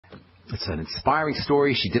It's an inspiring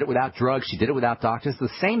story. She did it without drugs. She did it without doctors. The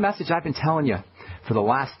same message I've been telling you for the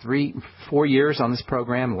last 3-4 years on this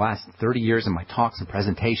program, the last 30 years in my talks and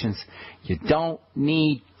presentations. You don't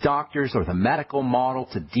need doctors or the medical model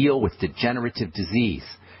to deal with degenerative disease.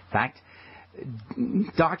 In fact,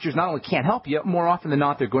 doctors not only can't help you, more often than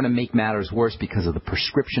not, they're going to make matters worse because of the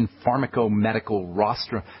prescription pharmacomedical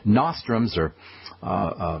nostrums or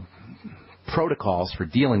protocols for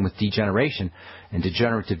dealing with degeneration and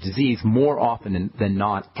degenerative disease more often than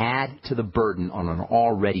not add to the burden on an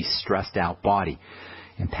already stressed out body.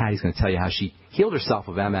 And Patty's going to tell you how she healed herself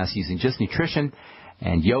of MS using just nutrition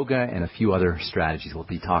and yoga and a few other strategies. We'll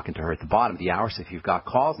be talking to her at the bottom of the hour. So if you've got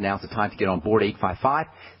calls, now's the time to get on board.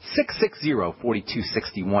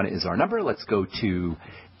 855-660-4261 is our number. Let's go to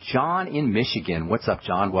John in Michigan. What's up,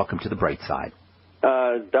 John? Welcome to the bright side.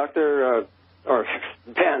 Or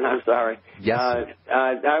Ben, I'm sorry. Yes.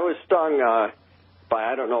 I was stung by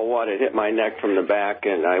I don't know what. It hit my neck from the back,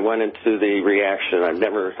 and I went into the reaction. I've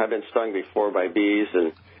been stung before by bees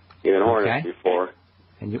and even hornets before.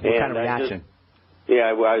 And what kind of reaction?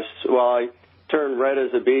 I turned red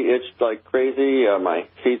as a bee, itched like crazy. My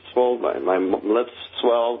feet swelled, my lips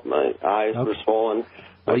swelled, my eyes were swollen.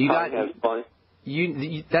 Well,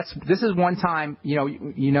 this is one time,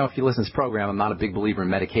 if you listen to this program, I'm not a big believer in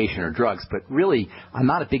medication or drugs, but really, I'm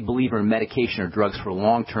not a big believer in medication or drugs for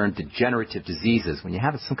long-term degenerative diseases. When you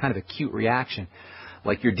have some kind of acute reaction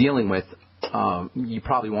like you're dealing with, you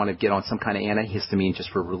probably want to get on some kind of antihistamine just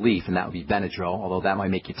for relief, and that would be Benadryl, although that might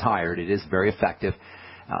make you tired. It is very effective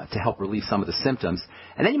to help relieve some of the symptoms.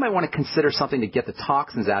 And then you might want to consider something to get the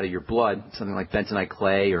toxins out of your blood, something like bentonite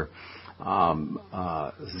clay or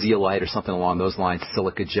zeolite or something along those lines,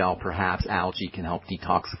 silica gel perhaps, algae can help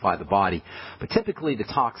detoxify the body. But typically the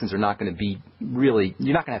toxins are not going to be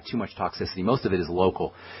you're not going to have too much toxicity. Most of it is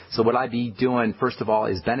local. So what I'd be doing, first of all,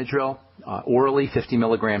 is Benadryl, orally, 50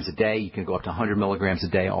 milligrams a day. You can go up to 100 milligrams a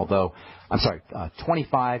day,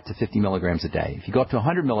 25 to 50 milligrams a day. If you go up to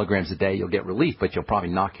 100 milligrams a day, you'll get relief, but you'll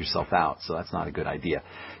probably knock yourself out, so that's not a good idea.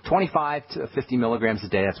 25 to 50 milligrams a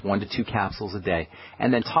day, that's 1 to 2 capsules a day.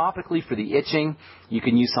 And then topically for the itching, you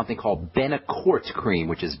can use something called Benacort cream,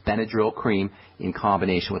 which is Benadryl cream in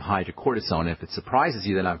combination with hydrocortisone. And if it surprises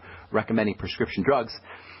you that I'm recommending prescription drugs,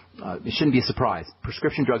 it shouldn't be a surprise.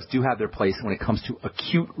 Prescription drugs do have their place when it comes to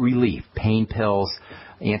acute relief. Pain pills,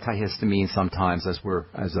 antihistamine sometimes, as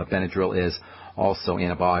Benadryl is. Also,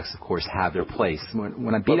 antibiotics, of course, have their place.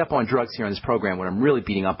 When I beat up on drugs here on this program, what I'm really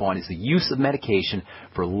beating up on is the use of medication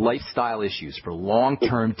for lifestyle issues, for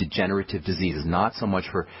long-term degenerative diseases, not so much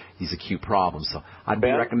for these acute problems. So I'd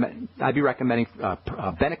be recommending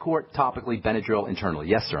Benacort topically, Benadryl internally.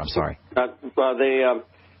 Yes, sir. I'm sorry.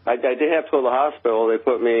 I did have to go to the hospital. They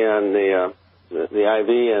put me on the IV,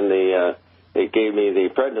 and they gave me the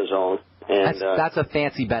prednisone. And that's a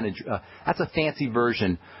fancy that's a fancy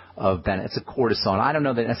version of Benadryl. It's a cortisone. I don't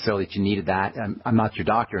know that necessarily that you needed that. I'm not your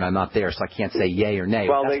doctor, and I'm not there, so I can't say yay or nay.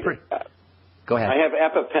 Well, go ahead. I have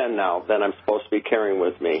EpiPen now that I'm supposed to be carrying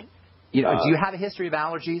with me. Do you have a history of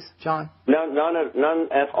allergies, John? None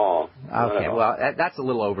at all. Okay, well, that's a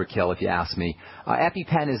little overkill if you ask me.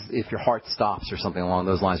 EpiPen is if your heart stops or something along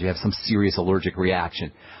those lines. You have some serious allergic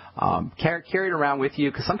reaction. Carry it around with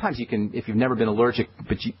you, because sometimes you can, if you've never been allergic,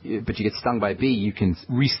 but you get stung by a bee, you can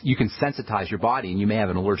sensitize your body, and you may have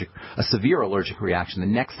a severe allergic reaction the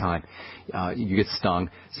next time you get stung.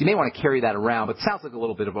 So you may want to carry that around, but it sounds like a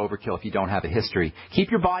little bit of overkill if you don't have a history.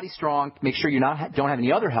 Keep your body strong. Make sure you don't have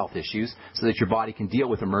any other health issues, so that your body can deal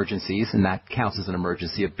with emergencies, and that counts as an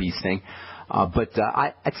emergency of bee sting. But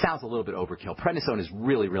it sounds a little bit overkill. Prednisone is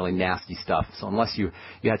really, really nasty stuff. So unless you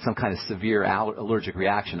had some kind of severe allergic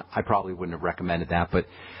reaction, I probably wouldn't have recommended that. But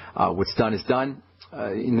what's done is done.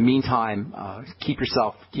 In the meantime, keep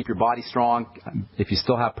your body strong. If you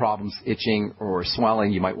still have problems itching or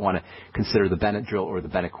swelling, you might want to consider the Benadryl or the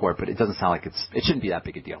Benacort. But it doesn't sound like it shouldn't be that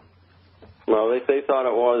big a deal. Well, they thought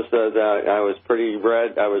it was that I was pretty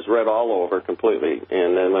red. I was red all over completely.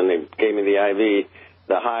 And then when they gave me the IV,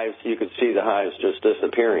 the hives, you could see the hives just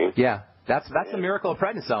disappearing. Yeah, that's the miracle of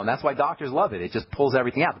prednisone. That's why doctors love it. It just pulls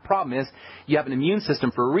everything out. The problem is you have an immune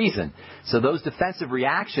system for a reason. So those defensive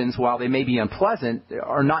reactions, while they may be unpleasant,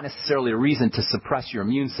 are not necessarily a reason to suppress your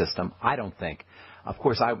immune system, I don't think. Of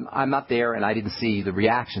course, I'm not there, and I didn't see the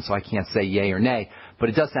reaction, so I can't say yay or nay, but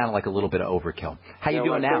it does sound like a little bit of overkill. How you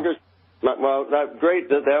doing now? Great.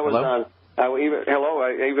 That was on. I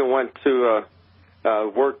even went to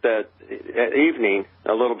work that evening,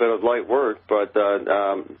 a little bit of light work, but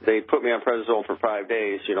they put me on prednisone for 5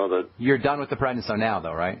 days. You're done with the prednisone now,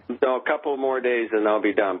 though, right? No, a couple more days and I'll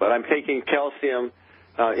be done. But I'm taking calcium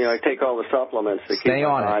I take all the supplements to keep my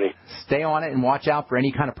body. Stay on it and watch out for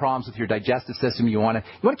any kind of problems with your digestive system. You want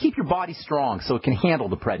to keep your body strong so it can handle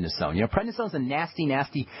the prednisone. Prednisone is a nasty,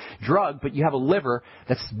 nasty drug, but you have a liver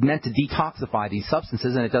that's meant to detoxify these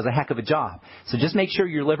substances, and it does a heck of a job. So just make sure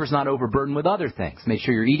your liver's not overburdened with other things. Make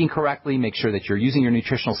sure you're eating correctly. Make sure that you're using your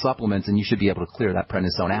nutritional supplements, and you should be able to clear that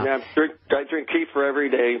prednisone out. Yeah, I drink kefir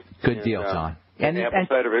every day. Good deal, John. And apple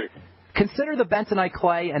cider. Consider the bentonite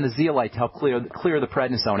clay and the zeolite to help clear the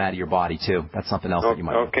prednisone out of your body, too. That's something else that you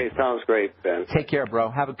might want. Okay, sounds great, Ben. Take care, bro.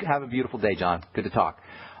 Have a beautiful day, John. Good to talk.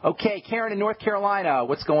 Okay, Karen in North Carolina,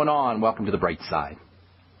 what's going on? Welcome to the bright side.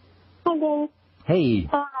 Hi, Ben. Hey.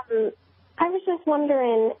 I was just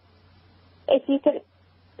wondering if you could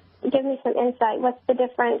give me some insight. What's the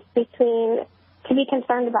difference between to be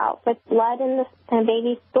concerned about with blood in the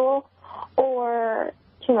baby's stool or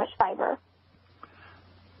too much fiber?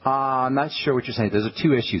 I'm not sure what you're saying. Those are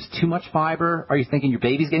two issues. Too much fiber? Are you thinking your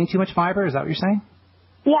baby's getting too much fiber? Is that what you're saying?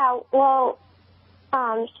 Yeah, well,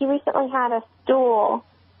 she recently had a stool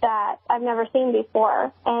that I've never seen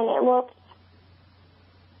before, and it looked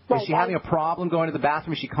like... Is she having a problem going to the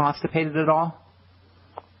bathroom? Is she constipated at all?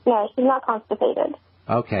 No, she's not constipated.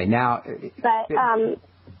 Okay, now... But,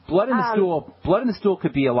 blood in the stool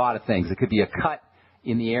could be a lot of things. It could be a cut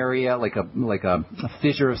in the area, like a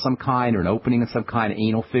fissure of some kind or an opening of some kind, an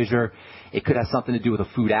anal fissure. It could have something to do with a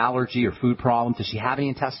food allergy or food problem. Does she have any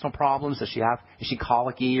intestinal problems? Is she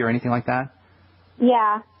colicky or anything like that?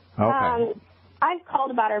 Yeah. Okay. I've called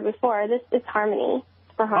about her before. This is Harmony.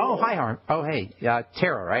 For Harmony. Oh, hi, Harmony. Oh, hey.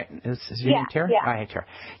 Tara, right? Is your name Tara? Yeah. Oh, hey, Tara.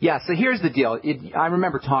 Yeah, so here's the deal. I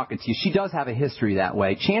remember talking to you. She does have a history that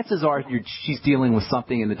way. Chances are she's dealing with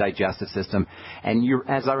something in the digestive system. And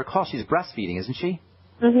as I recall, she's breastfeeding, isn't she?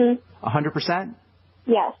 Mm-hmm. 100%?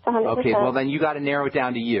 Yes, 100%. Okay, well, then you got to narrow it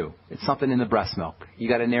down to you. It's something in the breast milk. You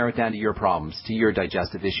got to narrow it down to your problems, to your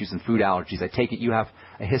digestive issues and food allergies. I take it you have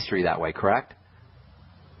a history that way, correct?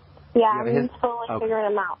 Yeah, I'm totally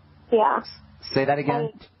figuring them out. Yeah. Say that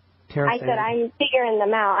again, Tara. I said I'm figuring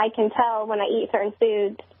them out. I can tell when I eat certain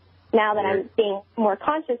foods. Now that I'm being more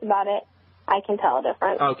conscious about it, I can tell a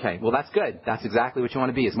difference. Okay, well, that's good. That's exactly what you want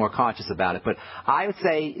to be, is more conscious about it. But I would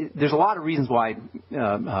say there's a lot of reasons why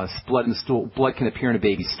blood can appear in a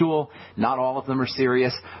baby's stool. Not all of them are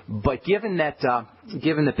serious. But given that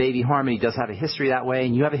baby Harmony does have a history that way,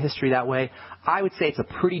 and you have a history that way, I would say it's a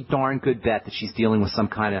pretty darn good bet that she's dealing with some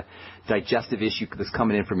kind of digestive issue that's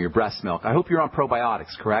coming in from your breast milk. I hope you're on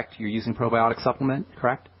probiotics, correct? You're using probiotic supplement,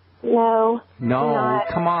 correct? No,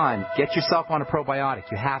 come on. Get yourself on a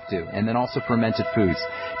probiotic. You have to. And then also fermented foods.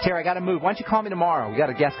 Tara, I got to move. Why don't you call me tomorrow? We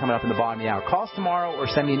got a guest coming up in the bottom of the hour. Call us tomorrow or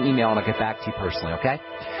send me an email and I'll get back to you personally, okay?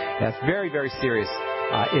 That's very, very serious.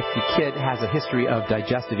 If the kid has a history of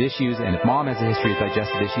digestive issues, and if mom has a history of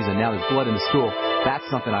digestive issues, and now there's blood in the stool, that's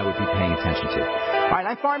something I would be paying attention to. All right,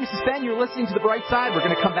 I'm Pharmacist Ben. You're listening to The Bright Side. We're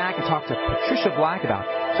going to come back and talk to Patricia Black about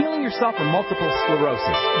healing yourself from multiple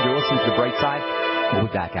sclerosis. You're listening to The Bright Side. We'll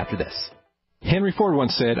be back after this. Henry Ford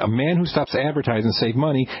once said, a man who stops advertising to save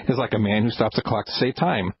money is like a man who stops a clock to save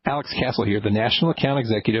time. Alex Castle here, the National Account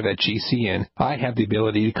Executive at GCN. I have the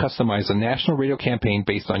ability to customize a national radio campaign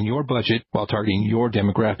based on your budget while targeting your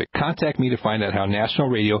demographic. Contact me to find out how national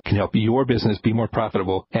radio can help your business be more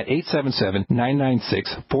profitable at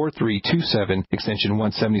 877-996-4327, extension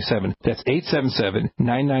 177. That's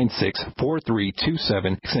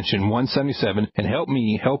 877-996-4327, extension 177, and help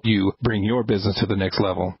me help you bring your business to the next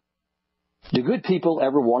level. Do good people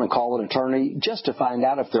ever want to call an attorney just to find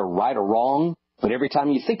out if they're right or wrong? But every time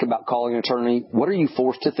you think about calling an attorney, what are you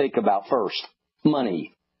forced to think about first?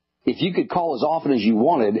 Money. If you could call as often as you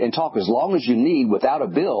wanted and talk as long as you need without a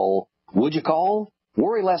bill, would you call?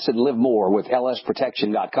 Worry less and live more with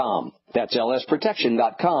lsprotection.com. That's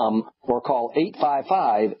lsprotection.com, or call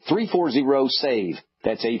 855-340-SAVE.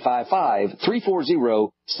 That's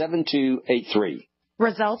 855-340-7283.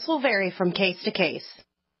 Results will vary from case to case.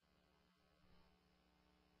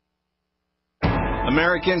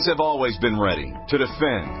 Americans have always been ready to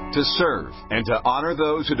defend, to serve, and to honor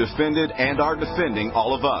those who defended and are defending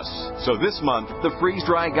all of us. So this month, the Freeze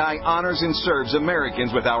Dry Guy honors and serves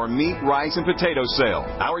Americans with our meat, rice, and potato sale.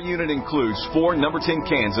 Our unit includes 4 No. 10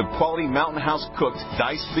 cans of quality Mountain House cooked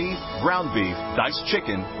diced beef, ground beef, diced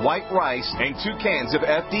chicken, white rice, and 2 cans of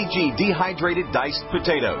FDG dehydrated diced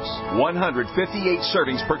potatoes. 158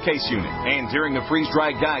 servings per case unit. And during the Freeze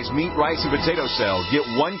Dry Guy's meat, rice, and potato sale, get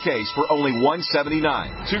 1 case for only $1.79.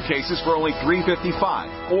 $2 cases for only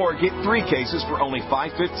 $3.55, or get 3 cases for only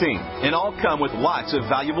 $5.15. And all come with lots of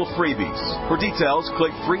valuable freebies. For details,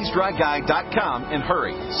 click freezedryguy.com and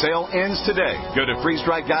hurry. Sale ends today. Go to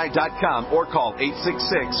freezedryguy.com or call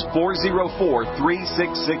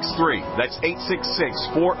 866-404-3663. That's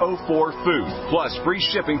 866-404-FOOD. Plus free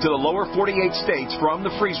shipping to the lower 48 states from the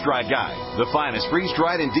Freeze Dry Guy. The finest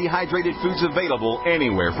freeze-dried and dehydrated foods available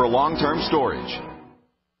anywhere for long-term storage.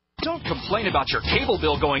 Don't complain about your cable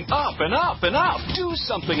bill going up and up and up. Do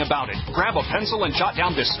something about it. Grab a pencil and jot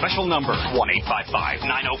down this special number,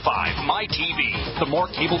 1-855-905-MY-TV. The more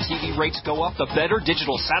cable TV rates go up, the better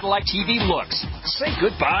digital satellite TV looks. Say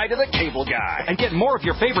goodbye to the cable guy and get more of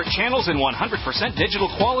your favorite channels in 100%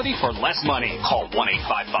 digital quality for less money. Call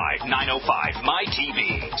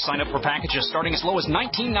 1-855-905-MY-TV. Sign up for packages starting as low as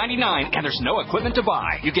 $19.99, and there's no equipment to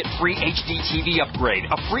buy. You get free HD TV upgrade,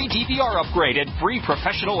 a free DVR upgrade, and free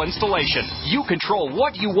professional installation. You control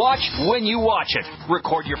what you watch when you watch it.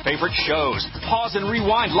 Record your favorite shows. Pause and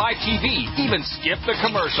rewind live TV. Even skip the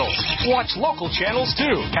commercials. Watch local channels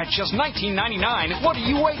too. At just $19.99, what are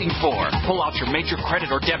you waiting for? Pull out your major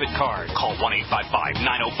credit or debit card. Call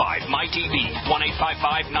 1-855-905-MY-TV.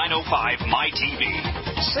 1-855-905-MY-TV.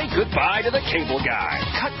 Say goodbye to the cable guy.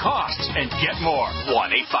 Cut costs and get more.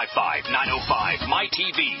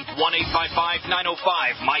 1-855-905-MY-TV.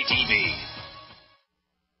 1-855-905-MY-TV.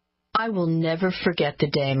 I will never forget the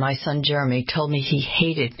day my son Jeremy told me he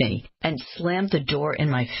hated me and slammed the door in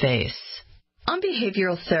my face. I'm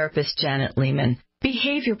behavioral therapist Janet Lehman.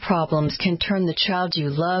 Behavior problems can turn the child you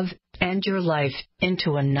love and your life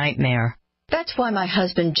into a nightmare. That's why my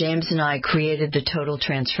husband James and I created the Total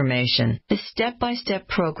Transformation, a step-by-step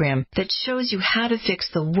program that shows you how to fix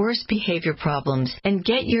the worst behavior problems and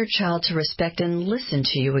get your child to respect and listen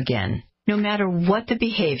to you again. No matter what the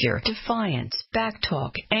behavior, defiance,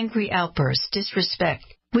 backtalk, angry outbursts, disrespect,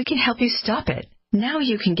 we can help you stop it. Now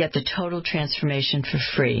you can get the Total Transformation for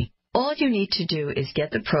free. All you need to do is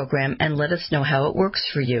get the program and let us know how it works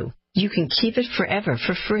for you. You can keep it forever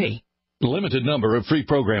for free. Limited number of free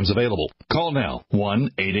programs available. Call now.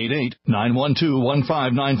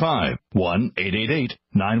 1-888-912-1595.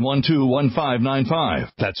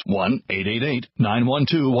 1-888-912-1595. That's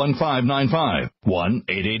 1-888-912-1595.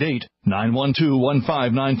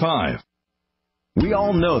 1-888-912-1595. We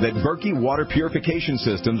all know that Berkey Water Purification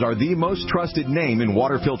Systems are the most trusted name in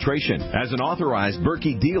water filtration. As an authorized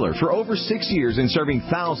Berkey dealer for over 6 years and serving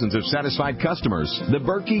thousands of satisfied customers, the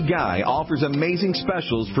Berkey Guy offers amazing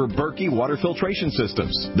specials for Berkey Water Filtration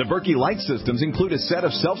Systems. The Berkey Light Systems include a set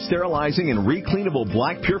of self-sterilizing and recleanable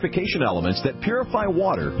black purification elements that purify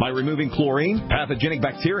water by removing chlorine, pathogenic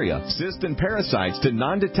bacteria, cysts, and parasites to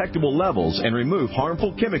non-detectable levels and remove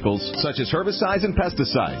harmful chemicals such as herbicides and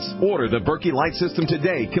pesticides. Order the Berkey Light System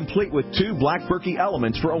today, complete with 2 black Berkey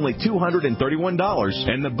elements for only $231,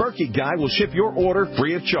 and the Berkey Guy will ship your order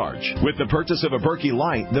free of charge. With the purchase of a Berkey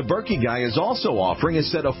Light, the Berkey Guy is also offering a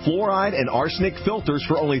set of fluoride and arsenic filters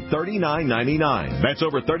for only $39.99. That's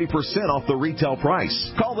over 30% off the retail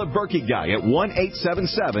price. Call the Berkey Guy at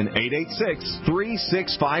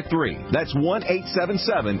 1-877-886-3653. That's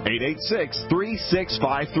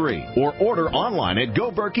 1-877-886-3653. Or order online at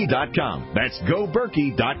GoBerkey.com. That's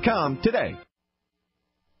GoBerkey.com today.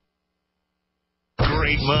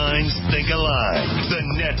 Great minds think alike. The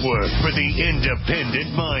network for the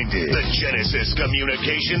independent-minded. The Genesis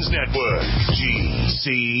Communications Network.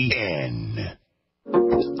 GCN.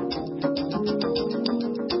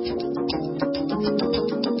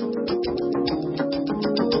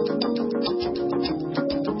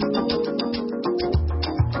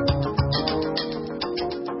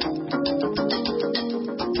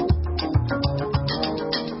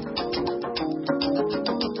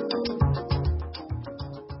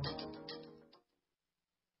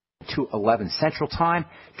 To 11 Central Time,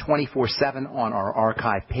 24/7 on our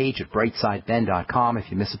archive page at brightsideben.com. If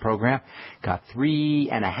you miss a program, got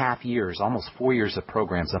 3.5 years, almost 4 years of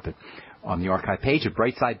programs up on the archive page at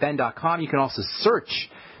brightsideben.com. You can also search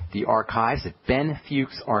the archives at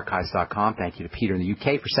benfuchsarchives.com. Thank you to Peter in the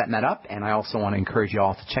UK for setting that up. And I also want to encourage you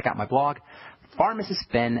all to check out my blog,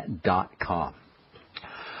 pharmacistben.com.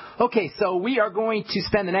 Okay, so we are going to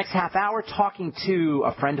spend the next half hour talking to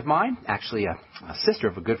a friend of mine, actually a sister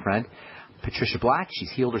of a good friend, Patricia Black.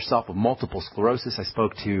 She's healed herself of multiple sclerosis. I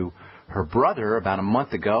spoke to her brother about a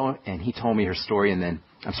month ago, and he told me her story, and then,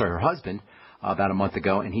 her husband about a month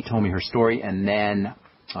ago, and he told me her story, and then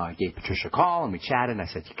I gave Patricia a call, and we chatted, and I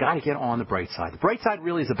said, you got to get on the bright side. The bright side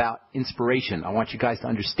really is about inspiration. I want you guys to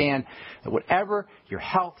understand that whatever your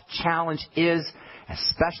health challenge is,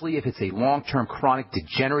 especially if it's a long-term chronic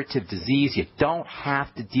degenerative disease, you don't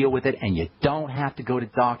have to deal with it, and you don't have to go to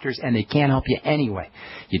doctors, and they can't help you anyway.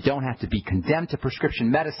 You don't have to be condemned to prescription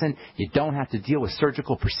medicine. You don't have to deal with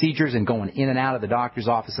surgical procedures and going in and out of the doctor's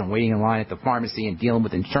office and waiting in line at the pharmacy and dealing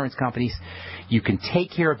with insurance companies. You can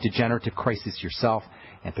take care of degenerative crisis yourself,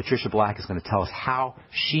 and Patricia Black is going to tell us how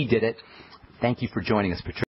she did it. Thank you for joining us, Patricia.